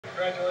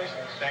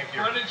Congratulations. Thank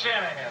you. Brendan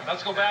Shanahan.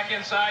 Let's go back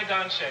inside.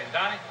 Don Shane.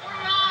 Donnie?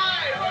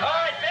 All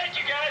right, thank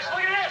you, guys.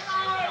 Look at this.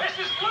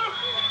 This is Luke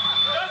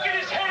dunking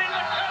his head in the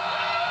cup.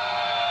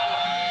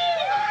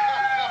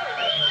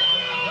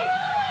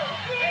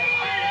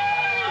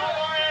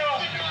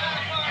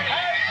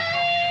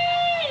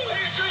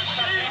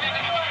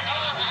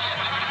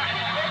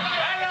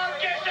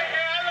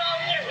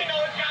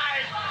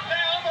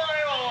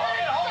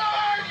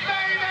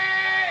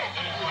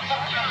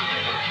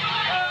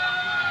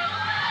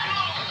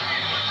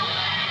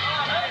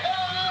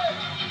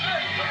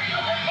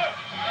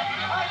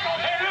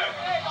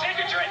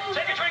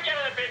 Take a drink out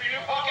of that baby,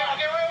 Luke. Okay,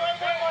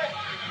 wait.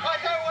 I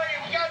thought, wait,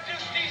 we got to do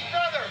Steve's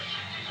brother.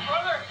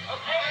 Brother?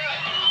 Okay.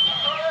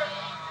 Brother.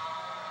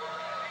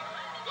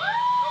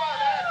 Come on,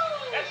 Dad.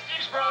 That's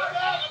Steve's brother.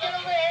 Get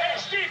over here. Hey,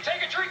 Steve,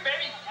 take a drink,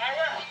 baby. I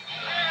will.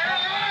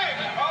 Hey.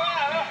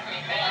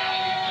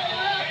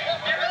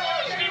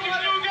 Steve, you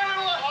still got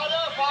one. Hold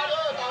up,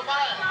 on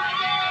mine.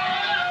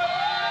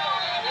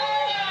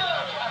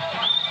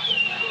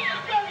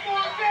 Got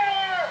more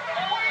beer.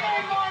 We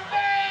need more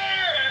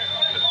beer.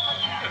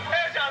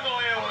 That's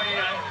unbelievable,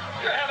 Ian.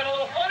 You're having a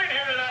little fun in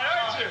here tonight,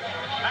 aren't you?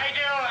 I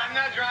do. I'm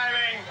not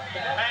driving.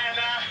 And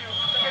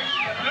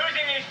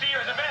losing these teeth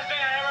was the best thing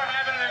that ever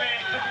happened to me.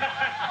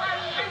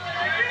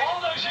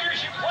 All those years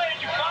you played,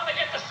 you finally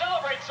get to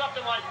celebrate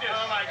something like this.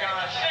 Oh, my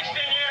gosh. 16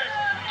 years.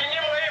 Can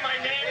you believe my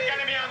name's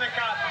going to be on the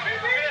cup?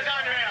 It is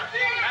unreal.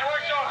 I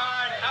worked so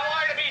hard. I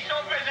wanted to be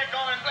so physical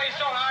and play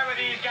so hard with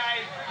these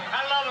guys.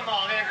 I love them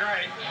all. They're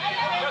great.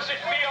 Does it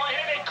feel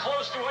anything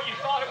close to what you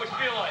thought it would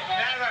feel like?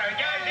 Never.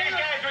 These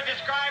guys would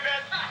describe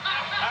it.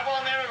 I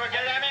will never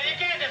forget it. I mean, you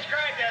can't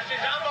describe this.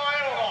 It's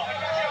unbelievable.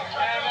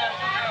 And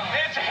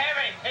it's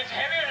heavy. It's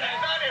heavier than I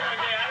thought it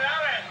would be. I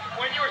love it.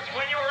 When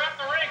you were up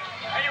the rink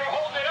and you were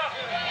holding it up,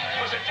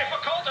 was it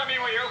difficult? I mean,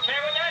 were you okay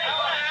with that?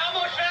 I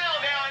almost fell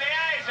down the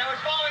ice. I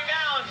was falling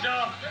down,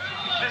 so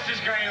this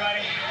is great,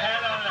 buddy. I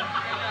don't know.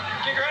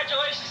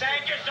 Congratulations.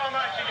 Thank you so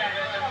much, you guys.